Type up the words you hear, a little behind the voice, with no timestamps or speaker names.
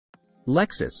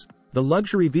Lexus, the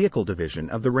luxury vehicle division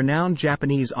of the renowned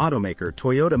Japanese automaker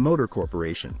Toyota Motor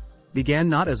Corporation, began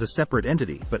not as a separate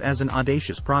entity but as an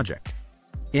audacious project.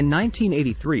 In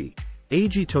 1983,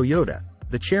 Eiji Toyoda,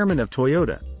 the chairman of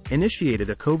Toyota, initiated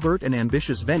a covert and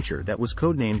ambitious venture that was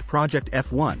codenamed Project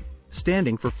F1,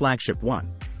 standing for Flagship 1.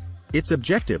 Its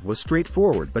objective was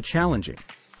straightforward but challenging: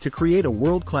 to create a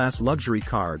world-class luxury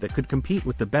car that could compete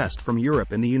with the best from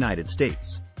Europe and the United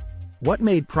States. What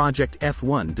made Project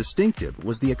F1 distinctive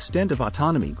was the extent of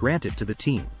autonomy granted to the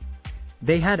team.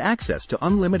 They had access to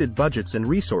unlimited budgets and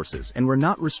resources and were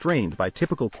not restrained by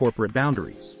typical corporate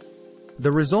boundaries.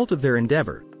 The result of their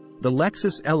endeavor, the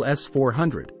Lexus LS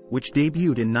 400, which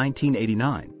debuted in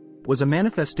 1989, was a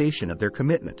manifestation of their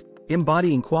commitment,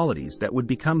 embodying qualities that would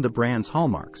become the brand's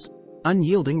hallmarks: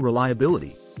 unyielding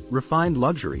reliability, refined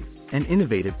luxury, and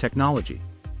innovative technology.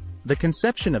 The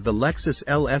conception of the Lexus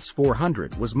LS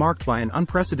 400 was marked by an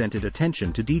unprecedented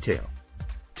attention to detail.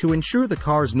 To ensure the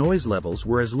car's noise levels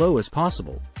were as low as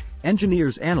possible,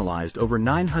 engineers analyzed over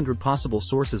 900 possible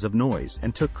sources of noise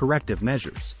and took corrective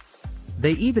measures.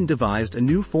 They even devised a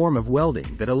new form of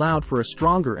welding that allowed for a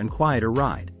stronger and quieter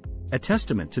ride, a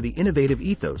testament to the innovative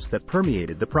ethos that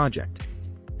permeated the project.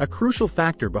 A crucial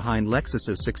factor behind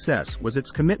Lexus's success was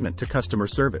its commitment to customer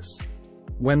service.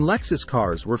 When Lexus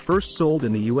cars were first sold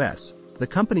in the US, the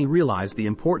company realized the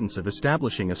importance of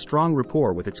establishing a strong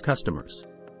rapport with its customers.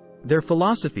 Their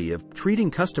philosophy of treating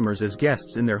customers as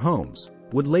guests in their homes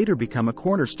would later become a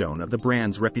cornerstone of the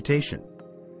brand's reputation.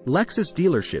 Lexus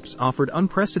dealerships offered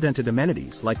unprecedented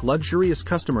amenities like luxurious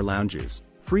customer lounges,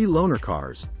 free loaner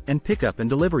cars, and pickup and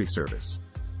delivery service.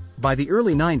 By the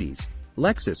early 90s,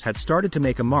 Lexus had started to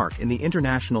make a mark in the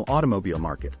international automobile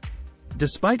market.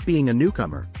 Despite being a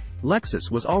newcomer, Lexus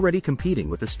was already competing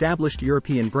with established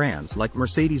European brands like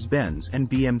Mercedes-Benz and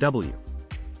BMW.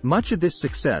 Much of this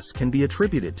success can be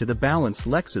attributed to the balance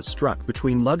Lexus struck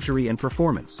between luxury and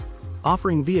performance,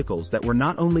 offering vehicles that were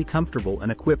not only comfortable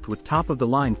and equipped with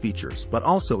top-of-the-line features but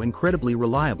also incredibly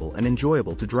reliable and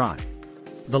enjoyable to drive.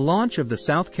 The launch of the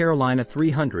South Carolina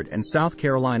 300 and South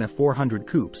Carolina 400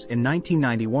 coupes in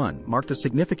 1991 marked a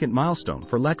significant milestone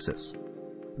for Lexus.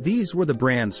 These were the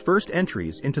brand's first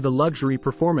entries into the luxury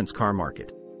performance car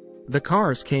market. The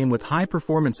cars came with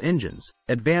high-performance engines,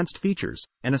 advanced features,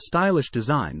 and a stylish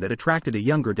design that attracted a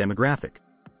younger demographic.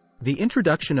 The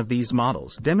introduction of these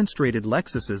models demonstrated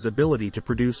Lexus's ability to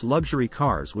produce luxury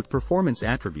cars with performance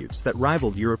attributes that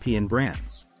rivaled European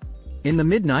brands. In the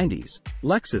mid-90s,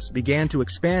 Lexus began to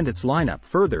expand its lineup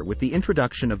further with the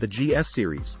introduction of the GS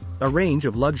series, a range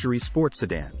of luxury sports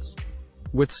sedans.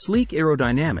 With sleek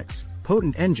aerodynamics,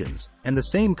 potent engines, and the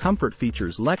same comfort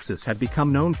features Lexus had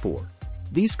become known for,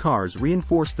 these cars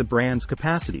reinforced the brand's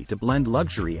capacity to blend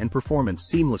luxury and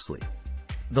performance seamlessly.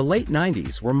 The late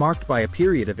 90s were marked by a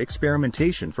period of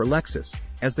experimentation for Lexus,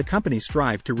 as the company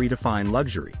strived to redefine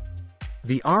luxury.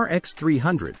 The RX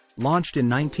 300, launched in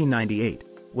 1998,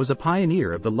 was a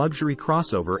pioneer of the luxury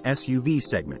crossover SUV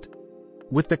segment.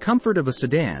 With the comfort of a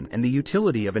sedan and the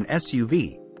utility of an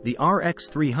SUV, the RX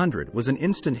 300 was an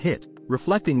instant hit,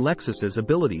 reflecting Lexus's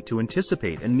ability to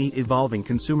anticipate and meet evolving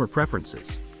consumer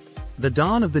preferences. The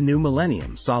dawn of the new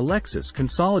millennium saw Lexus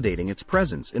consolidating its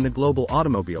presence in the global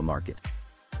automobile market.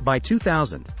 By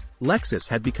 2000, Lexus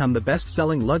had become the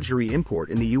best-selling luxury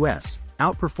import in the US,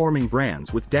 outperforming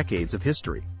brands with decades of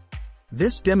history.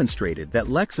 This demonstrated that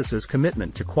Lexus's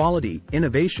commitment to quality,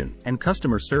 innovation, and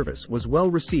customer service was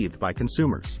well received by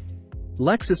consumers.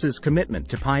 Lexus's commitment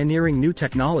to pioneering new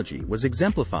technology was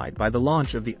exemplified by the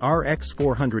launch of the RX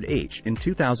 400h in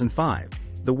 2005,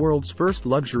 the world's first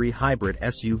luxury hybrid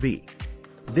SUV.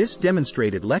 This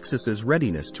demonstrated Lexus's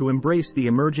readiness to embrace the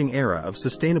emerging era of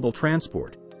sustainable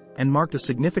transport, and marked a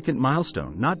significant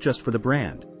milestone not just for the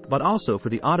brand, but also for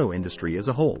the auto industry as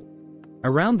a whole.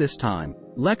 Around this time,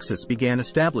 Lexus began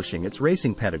establishing its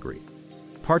racing pedigree.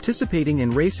 Participating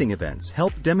in racing events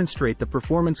helped demonstrate the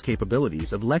performance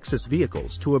capabilities of Lexus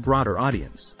vehicles to a broader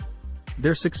audience.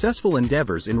 Their successful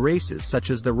endeavors in races such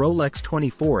as the Rolex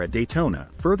 24 at Daytona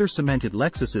further cemented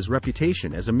Lexus's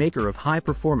reputation as a maker of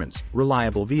high-performance,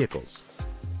 reliable vehicles.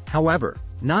 However,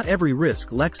 not every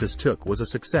risk Lexus took was a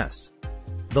success.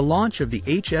 The launch of the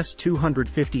HS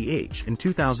 250h in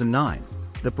 2009,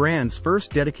 the brand's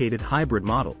first dedicated hybrid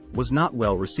model, was not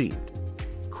well received.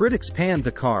 Critics panned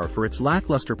the car for its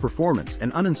lackluster performance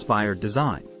and uninspired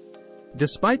design.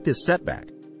 Despite this setback,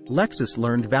 Lexus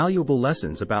learned valuable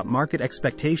lessons about market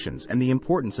expectations and the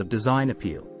importance of design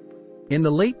appeal. In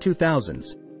the late 2000s,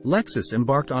 Lexus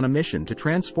embarked on a mission to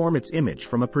transform its image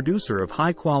from a producer of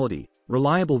high-quality,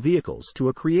 reliable vehicles to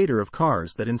a creator of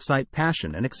cars that incite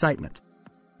passion and excitement.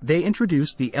 They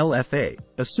introduced the LFA,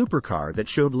 a supercar that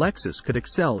showed Lexus could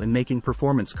excel in making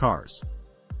performance cars.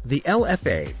 The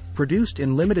LFA, produced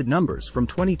in limited numbers from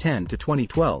 2010 to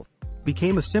 2012,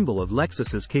 became a symbol of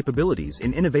Lexus's capabilities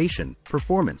in innovation,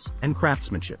 performance, and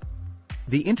craftsmanship.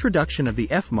 The introduction of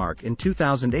the F-Mark in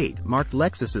 2008 marked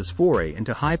Lexus's foray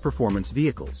into high-performance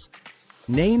vehicles.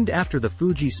 Named after the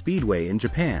Fuji Speedway in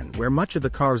Japan where much of the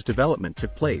car's development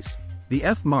took place, the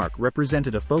F-Mark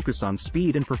represented a focus on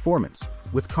speed and performance,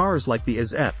 with cars like the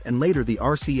SF and later the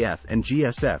RCF and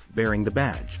GSF bearing the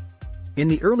badge. In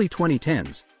the early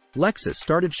 2010s, Lexus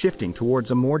started shifting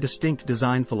towards a more distinct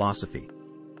design philosophy.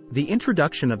 The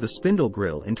introduction of the spindle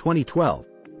grille in 2012,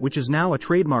 which is now a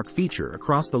trademark feature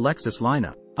across the Lexus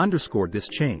lineup, underscored this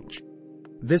change.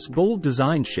 This bold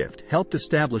design shift helped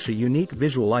establish a unique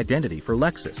visual identity for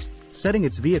Lexus, setting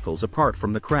its vehicles apart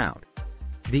from the crowd.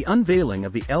 The unveiling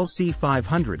of the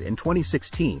LC500 in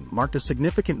 2016 marked a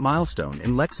significant milestone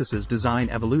in Lexus's design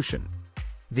evolution.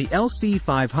 The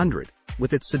LC500,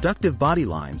 with its seductive body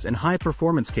lines and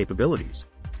high-performance capabilities,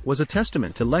 was a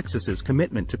testament to Lexus's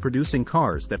commitment to producing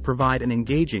cars that provide an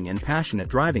engaging and passionate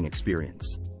driving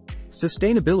experience.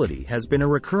 Sustainability has been a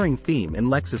recurring theme in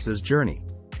Lexus's journey.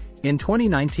 In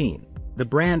 2019, the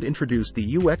brand introduced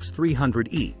the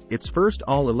UX300e, its first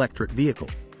all-electric vehicle.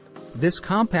 This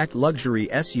compact luxury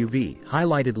SUV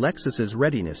highlighted Lexus's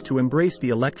readiness to embrace the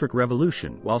electric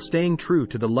revolution while staying true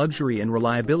to the luxury and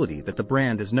reliability that the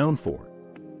brand is known for.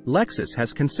 Lexus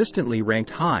has consistently ranked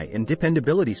high in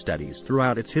dependability studies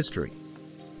throughout its history.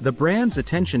 The brand's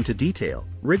attention to detail,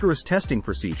 rigorous testing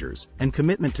procedures, and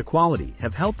commitment to quality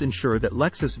have helped ensure that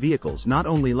Lexus vehicles not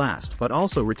only last but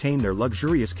also retain their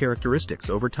luxurious characteristics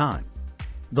over time.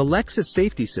 The Lexus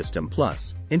Safety System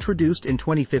Plus, introduced in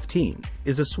 2015,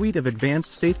 is a suite of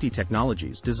advanced safety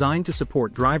technologies designed to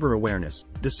support driver awareness,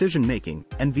 decision-making,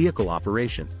 and vehicle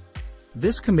operation.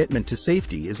 This commitment to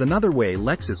safety is another way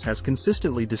Lexus has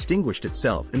consistently distinguished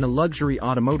itself in the luxury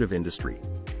automotive industry.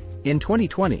 In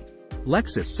 2020,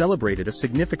 Lexus celebrated a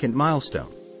significant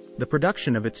milestone: the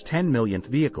production of its 10 millionth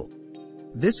vehicle.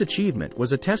 This achievement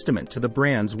was a testament to the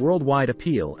brand's worldwide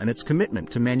appeal and its commitment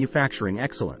to manufacturing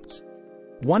excellence.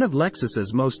 One of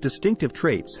Lexus's most distinctive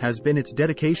traits has been its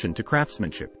dedication to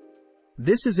craftsmanship.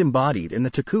 This is embodied in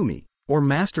the Takumi, or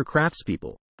master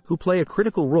craftspeople, who play a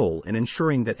critical role in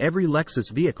ensuring that every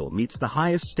Lexus vehicle meets the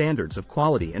highest standards of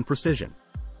quality and precision.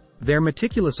 Their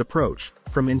meticulous approach,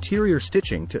 from interior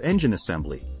stitching to engine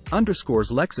assembly, underscores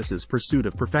Lexus's pursuit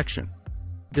of perfection.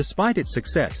 Despite its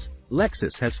success,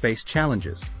 Lexus has faced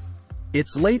challenges.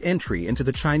 Its late entry into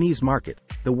the Chinese market,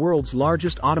 the world's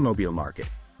largest automobile market,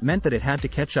 meant that it had to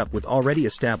catch up with already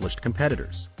established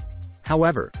competitors.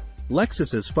 However,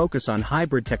 Lexus's focus on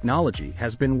hybrid technology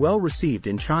has been well received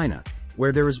in China,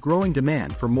 where there is growing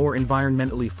demand for more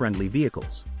environmentally friendly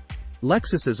vehicles.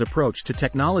 Lexus's approach to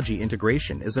technology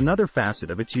integration is another facet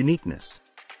of its uniqueness.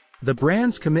 The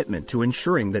brand's commitment to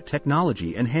ensuring that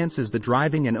technology enhances the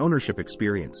driving and ownership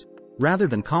experience, rather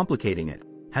than complicating it,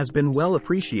 has been well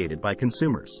appreciated by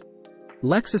consumers.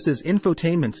 Lexus's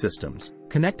infotainment systems,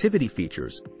 connectivity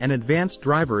features, and advanced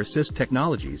driver assist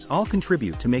technologies all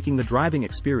contribute to making the driving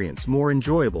experience more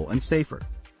enjoyable and safer.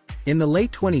 In the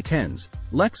late 2010s,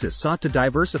 Lexus sought to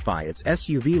diversify its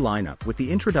SUV lineup with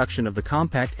the introduction of the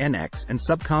compact NX and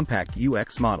subcompact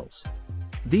UX models.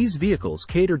 These vehicles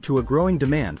catered to a growing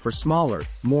demand for smaller,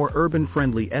 more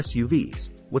urban-friendly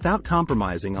SUVs, without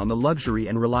compromising on the luxury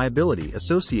and reliability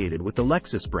associated with the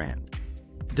Lexus brand.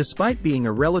 Despite being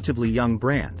a relatively young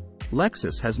brand,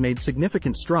 Lexus has made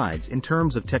significant strides in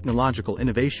terms of technological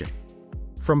innovation.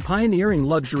 From pioneering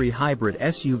luxury hybrid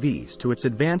SUVs to its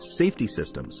advanced safety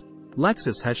systems,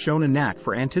 Lexus has shown a knack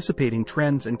for anticipating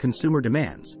trends and consumer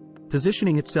demands,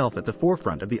 positioning itself at the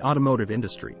forefront of the automotive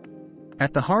industry.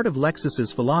 At the heart of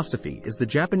Lexus's philosophy is the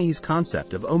Japanese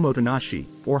concept of omotenashi,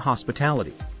 or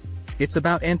hospitality. It's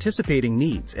about anticipating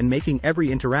needs and making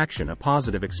every interaction a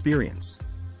positive experience.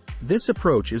 This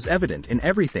approach is evident in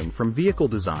everything from vehicle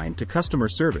design to customer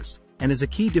service, and is a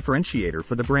key differentiator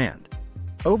for the brand.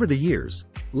 Over the years,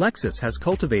 Lexus has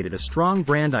cultivated a strong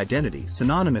brand identity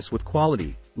synonymous with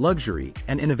quality, luxury,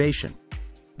 and innovation.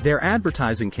 Their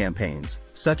advertising campaigns,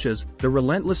 such as "The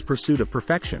Relentless Pursuit of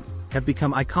Perfection," have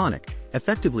become iconic,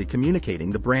 effectively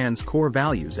communicating the brand's core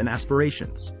values and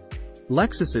aspirations.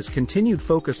 Lexus's continued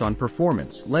focus on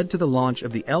performance led to the launch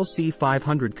of the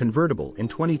LC500 convertible in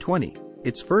 2020,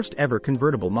 its first-ever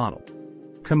convertible model.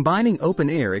 Combining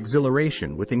open-air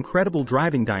exhilaration with incredible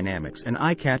driving dynamics and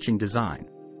eye-catching design,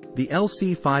 the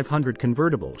LC500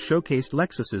 convertible showcased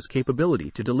Lexus's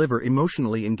capability to deliver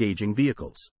emotionally engaging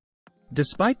vehicles.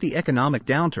 Despite the economic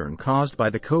downturn caused by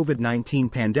the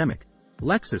COVID-19 pandemic,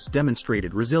 Lexus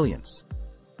demonstrated resilience.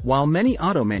 While many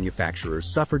auto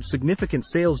manufacturers suffered significant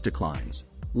sales declines,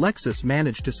 Lexus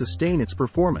managed to sustain its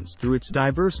performance through its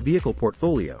diverse vehicle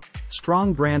portfolio,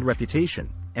 strong brand reputation,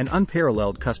 and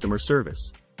unparalleled customer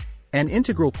service. An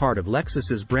integral part of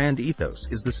Lexus's brand ethos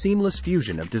is the seamless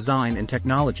fusion of design and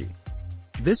technology.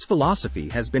 This philosophy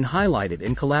has been highlighted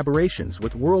in collaborations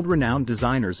with world-renowned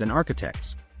designers and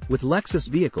architects, with Lexus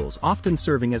vehicles often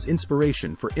serving as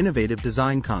inspiration for innovative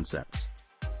design concepts.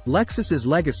 Lexus's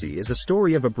legacy is a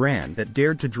story of a brand that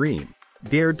dared to dream,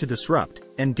 dared to disrupt,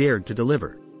 and dared to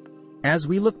deliver. As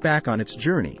we look back on its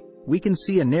journey, we can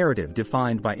see a narrative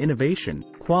defined by innovation,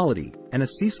 quality, and a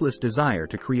ceaseless desire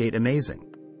to create amazing.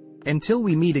 Until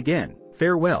we meet again,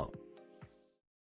 farewell.